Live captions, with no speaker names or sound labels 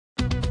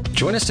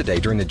Join us today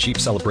during the Jeep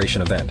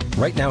Celebration event.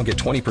 Right now, get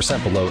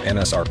 20% below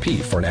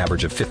MSRP for an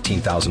average of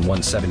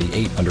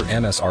 $15,178 under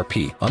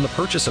MSRP on the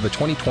purchase of a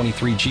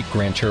 2023 Jeep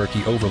Grand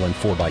Cherokee Overland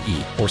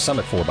 4xE or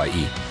Summit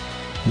 4xE.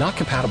 Not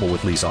compatible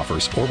with lease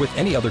offers or with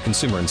any other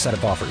consumer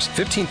incentive offers.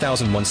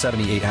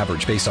 $15,178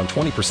 average based on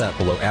 20%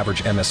 below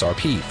average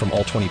MSRP from all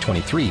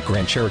 2023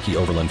 Grand Cherokee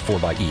Overland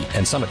 4xE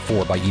and Summit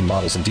 4xE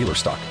models in dealer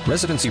stock.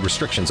 Residency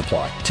restrictions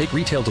apply. Take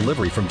retail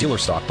delivery from dealer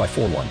stock by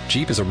 4/1.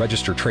 Jeep is a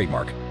registered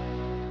trademark.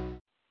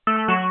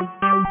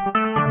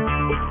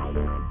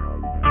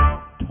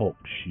 Talk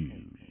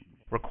shoes.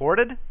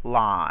 Recorded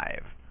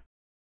live.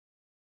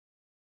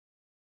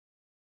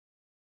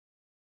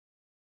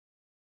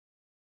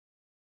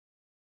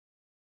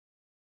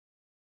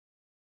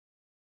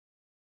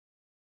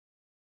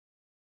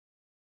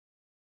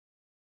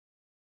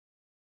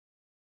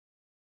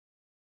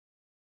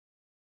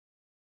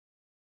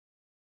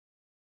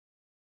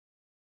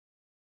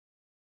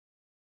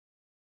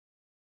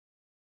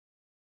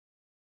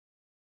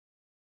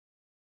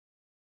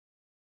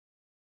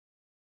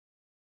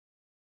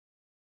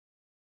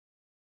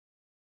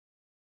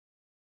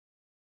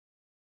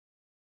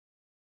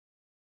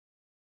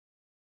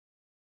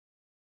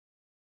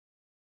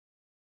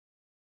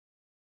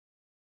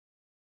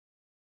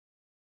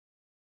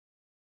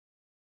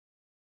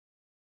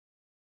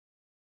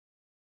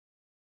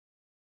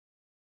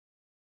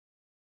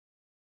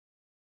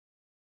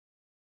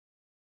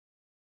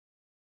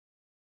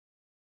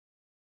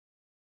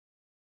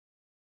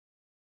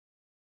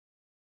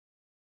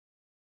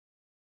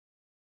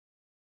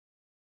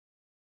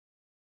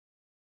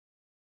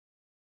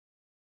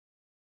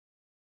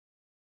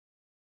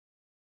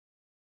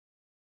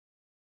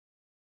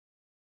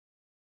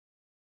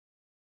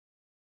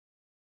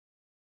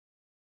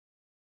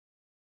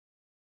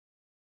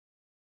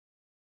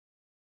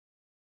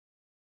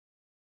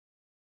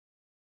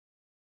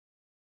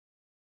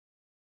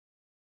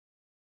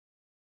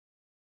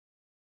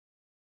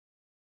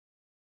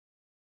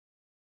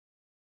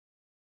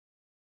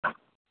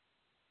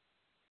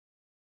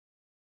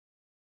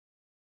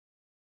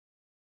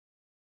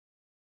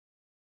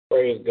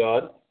 Praise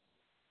God.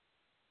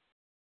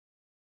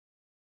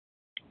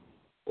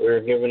 We're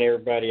giving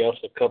everybody else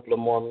a couple of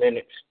more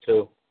minutes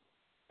to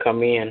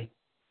come in.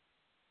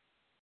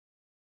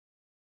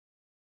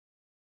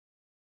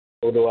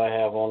 Who do I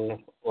have on the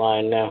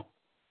line now?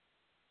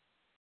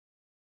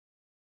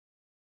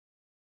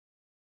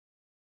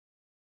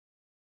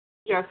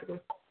 Jessica.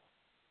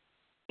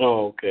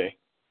 Oh, okay.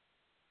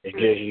 It's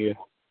just you.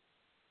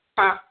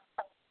 Huh?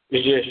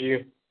 It's just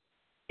you.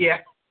 Yeah.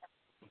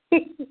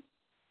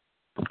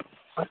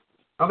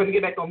 I'm going to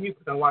get back on mute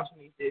because I'm washing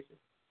these dishes.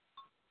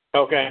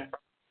 Okay.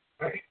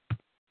 All right.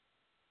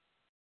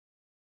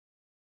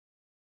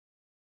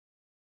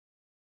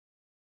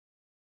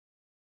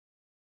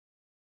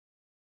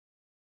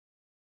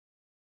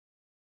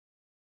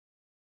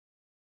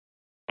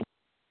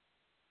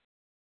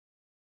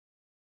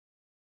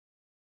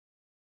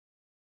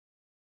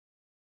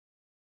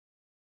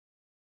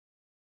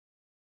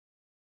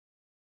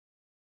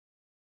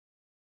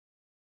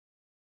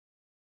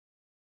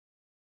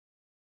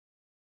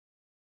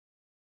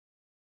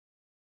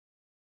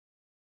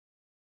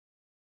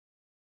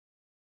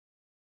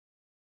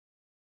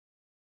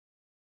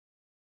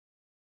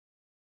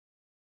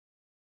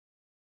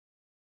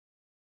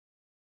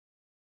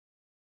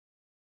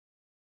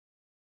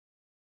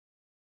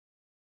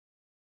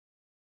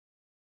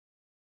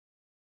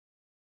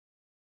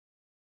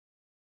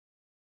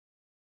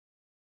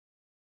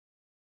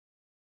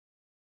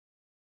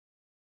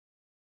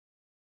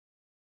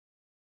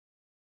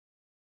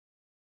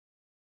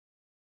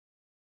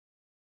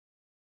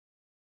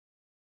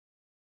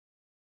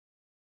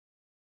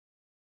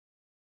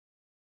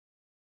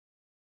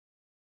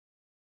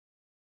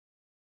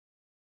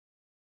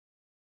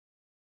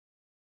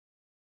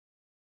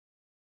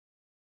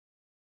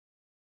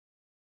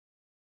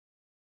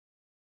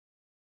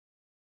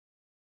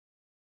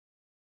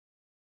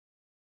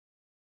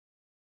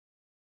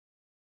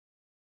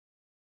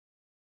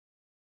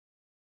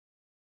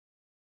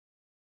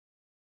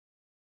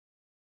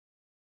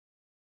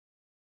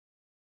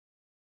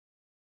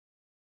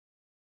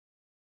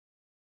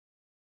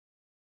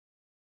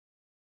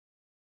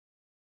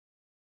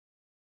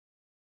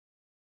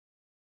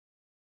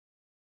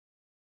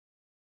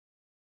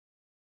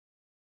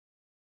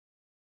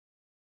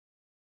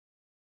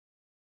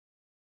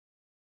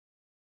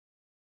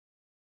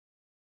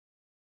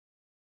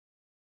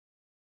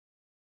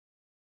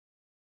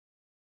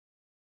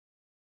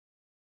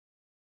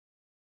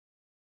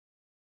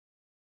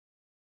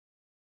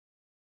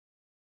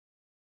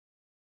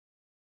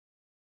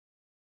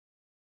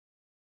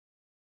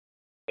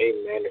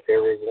 Amen. If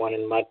everyone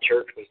in my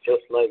church was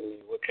just like me,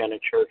 what kind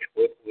of church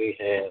would we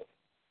have?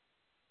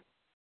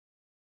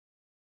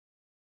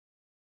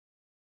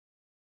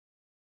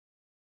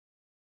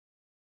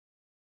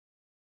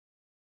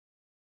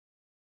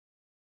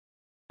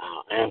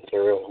 I'll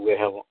answer if we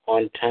have an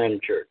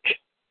on-time church.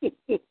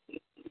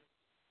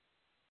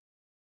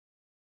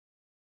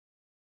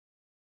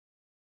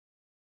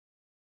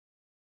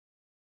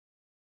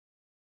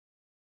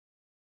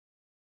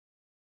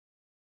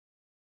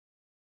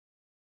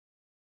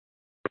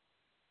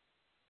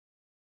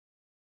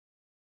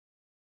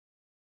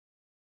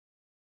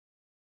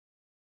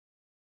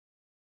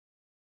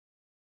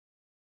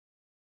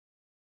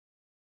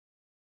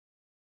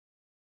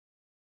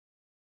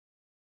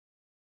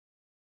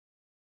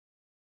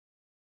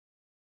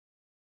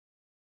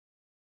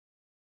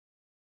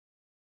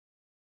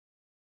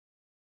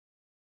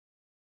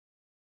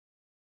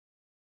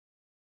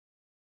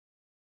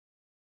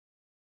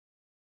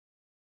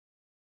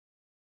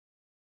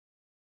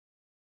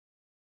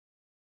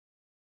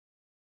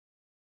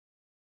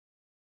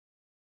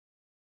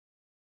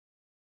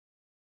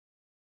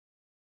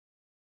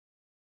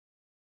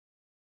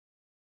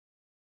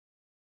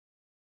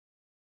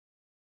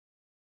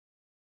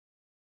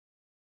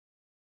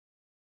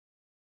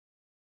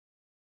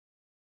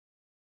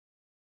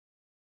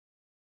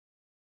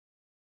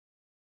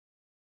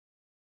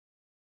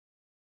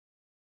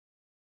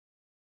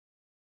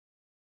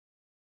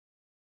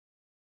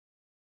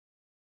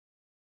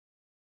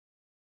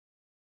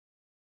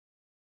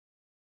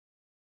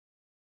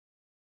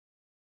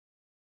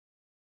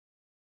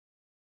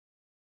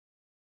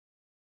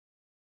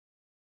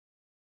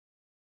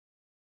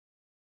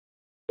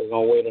 We're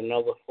going to wait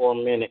another 4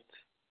 minutes,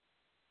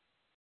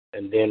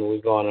 and then we're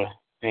going to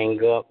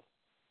hang up.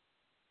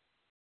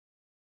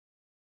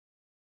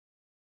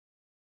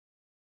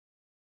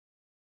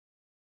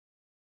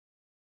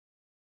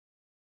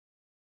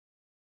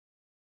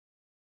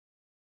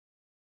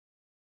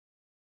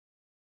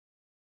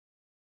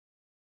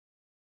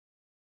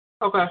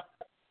 Okay.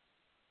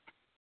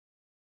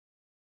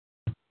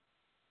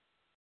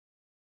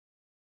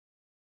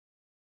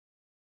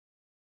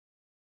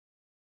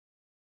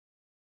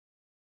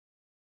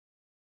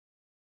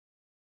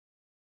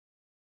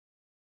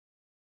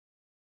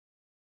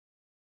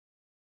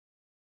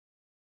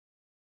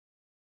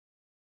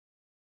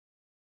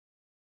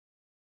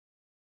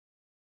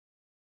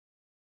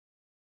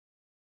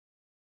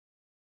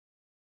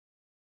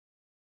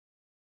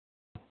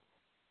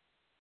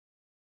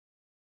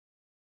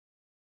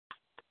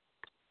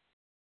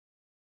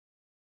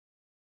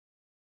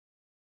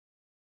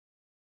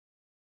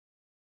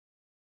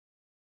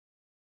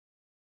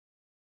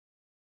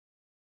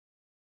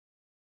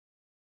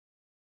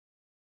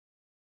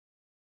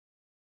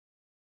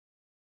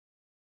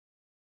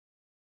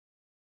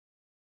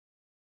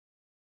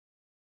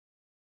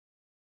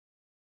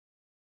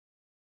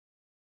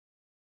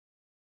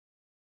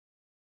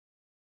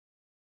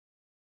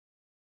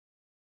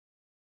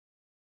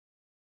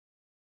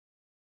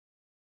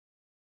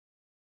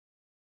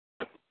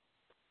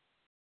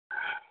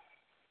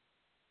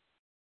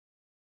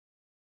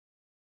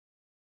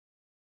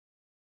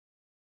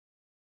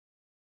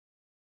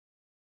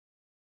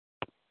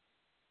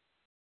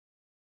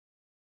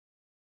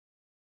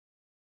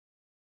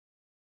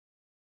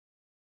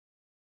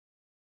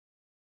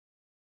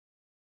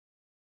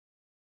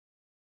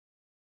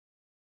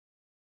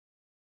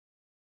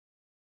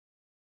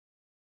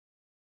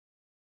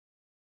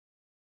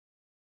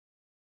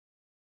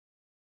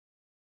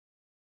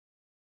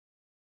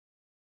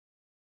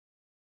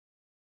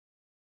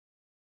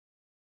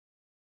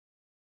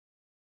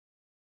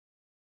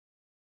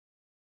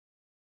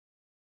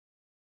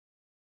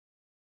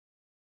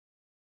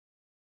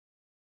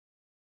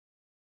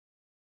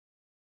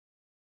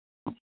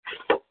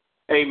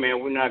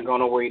 Amen. We're not going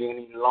to wait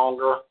any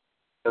longer.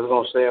 We're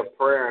going to say a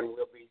prayer and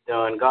we'll be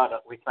done. God,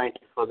 we thank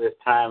you for this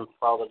time,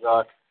 Father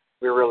God.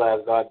 We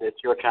realize, God, that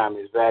your time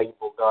is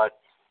valuable, God.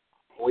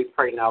 We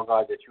pray now,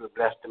 God, that you would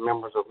bless the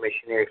members of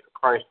Missionaries for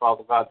Christ,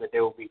 Father God, that they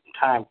will be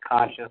time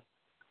conscious,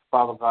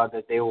 Father God,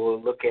 that they will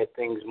look at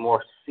things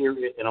more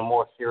serious in a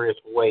more serious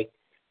way.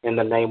 In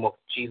the name of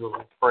Jesus,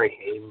 we pray.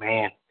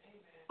 Amen.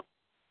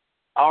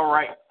 All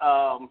right.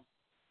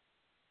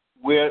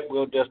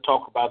 We'll just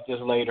talk about this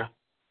later.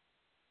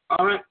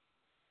 All right.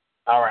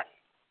 All right.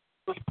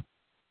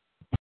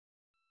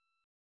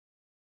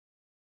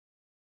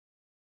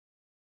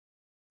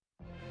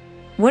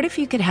 What if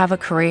you could have a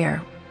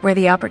career where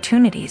the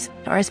opportunities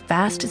are as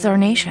vast as our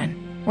nation,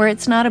 where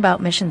it's not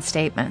about mission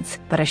statements,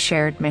 but a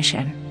shared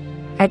mission?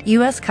 At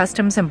U.S.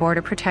 Customs and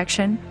Border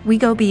Protection, we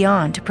go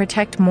beyond to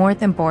protect more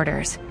than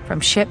borders.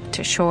 From ship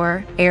to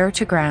shore, air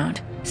to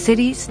ground,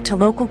 cities to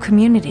local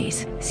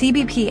communities,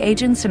 CBP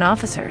agents and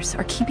officers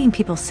are keeping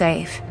people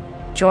safe.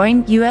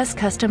 Join U.S.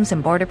 Customs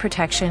and Border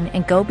Protection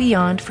and go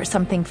beyond for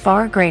something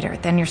far greater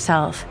than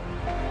yourself.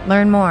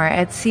 Learn more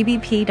at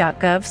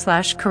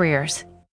cbp.gov/careers.